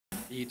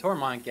The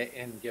Toromont Get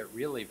In Get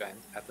Real event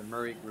at the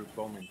Murray Group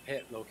Bowman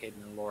Pit located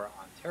in Elora,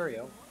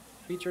 Ontario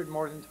featured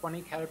more than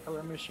 20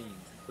 Caterpillar machines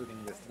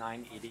including this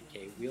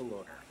 980K wheel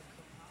loader,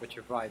 which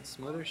provides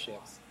smoother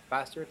shifts,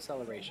 faster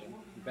acceleration,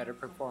 and better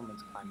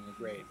performance climbing a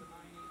grade.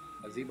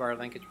 A Z-bar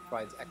linkage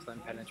provides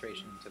excellent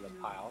penetration into the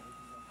pile,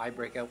 high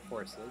breakout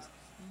forces,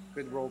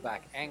 good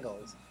rollback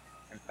angles,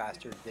 and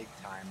faster dig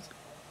times.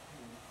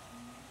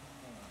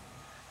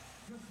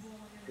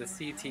 The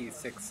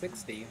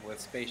CT660 with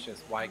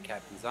spacious wide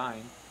cap design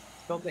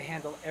is built to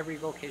handle every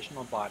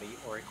vocational body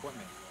or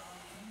equipment.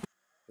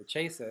 The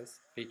chassis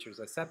features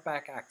a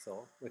setback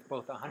axle with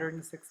both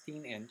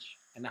 116-inch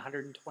and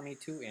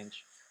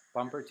 122-inch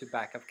bumper to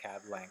back of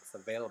cab lengths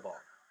available.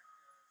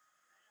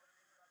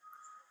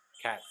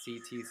 CAT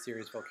CT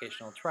series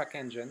vocational truck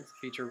engines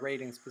feature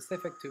ratings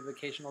specific to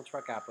vocational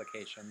truck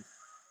applications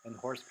and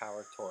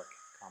horsepower-torque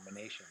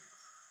combinations.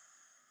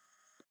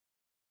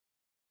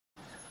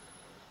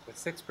 With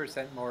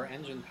 6% more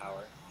engine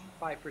power and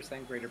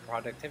 5% greater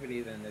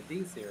productivity than the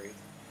D series,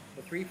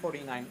 the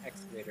 349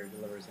 excavator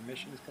delivers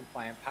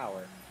emissions-compliant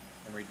power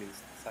and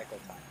reduced cycle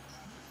times.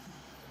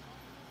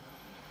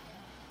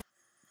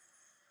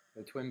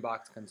 The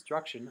twin-box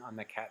construction on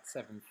the CAT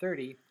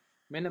 730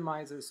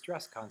 minimizes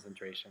stress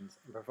concentrations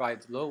and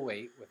provides low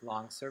weight with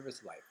long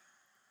service life.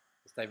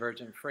 This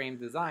divergent frame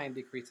design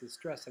decreases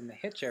stress in the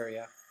hitch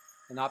area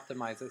and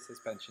optimizes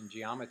suspension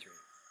geometry.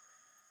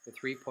 The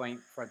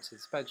 3-point front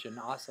suspension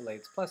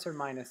oscillates plus or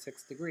minus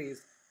 6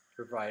 degrees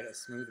to provide a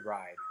smooth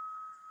ride.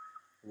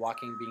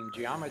 Walking beam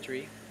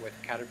geometry with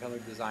Caterpillar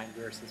designed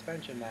rear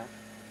suspension mount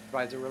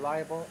provides a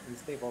reliable and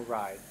stable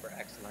ride for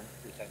excellent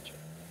retention.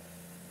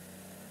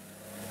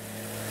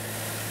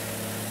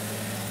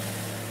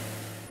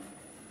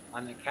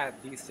 On the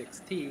CAT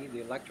D6T,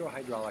 the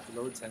electro-hydraulic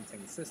load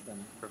sensing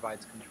system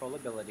provides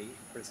controllability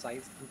and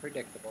precise and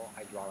predictable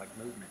hydraulic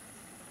movement.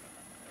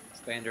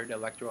 Standard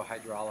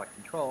electro-hydraulic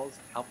controls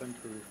help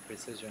improve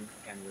precision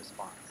and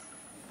response.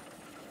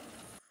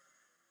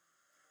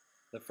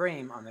 The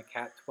frame on the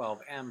CAT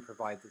 12M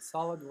provides a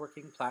solid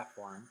working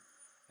platform,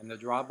 and the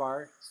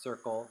drawbar,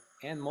 circle,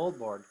 and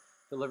moldboard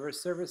delivers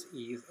service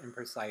ease and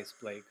precise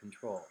blade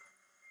control.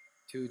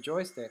 2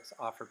 joysticks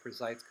offer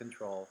precise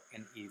control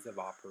and ease of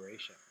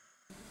operation.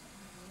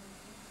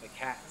 The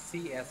CAT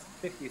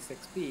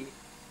CS56B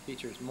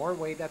features more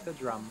weight at the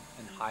drum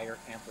and higher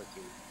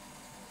amplitude.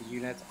 The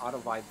unit's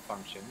auto-vibe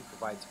function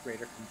provides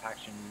greater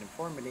compaction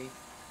uniformity,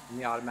 and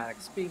the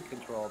automatic speed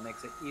control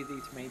makes it easy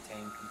to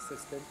maintain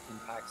consistent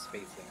impact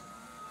spacing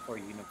for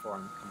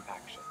uniform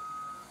compaction.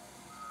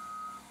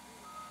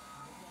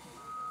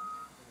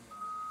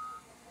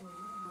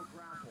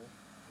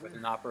 With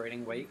an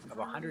operating weight of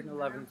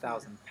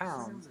 111,000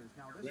 pounds,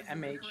 the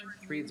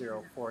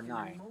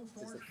MH3049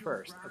 is the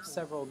first of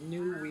several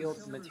new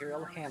wheeled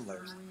material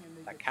handlers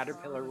that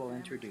Caterpillar will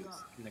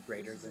introduce in the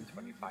greater than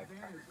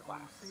 25-ton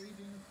class.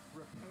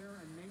 Repair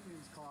and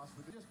maintenance costs.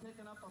 We're just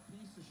picking up a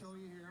piece to show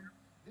you here.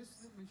 This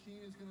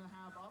machine is going to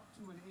have up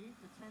to an 8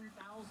 to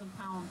 10,000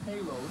 pound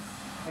payload,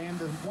 and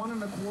the 1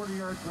 1/4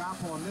 yard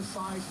grapple on this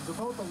size is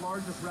about the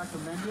largest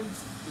recommended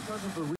because of the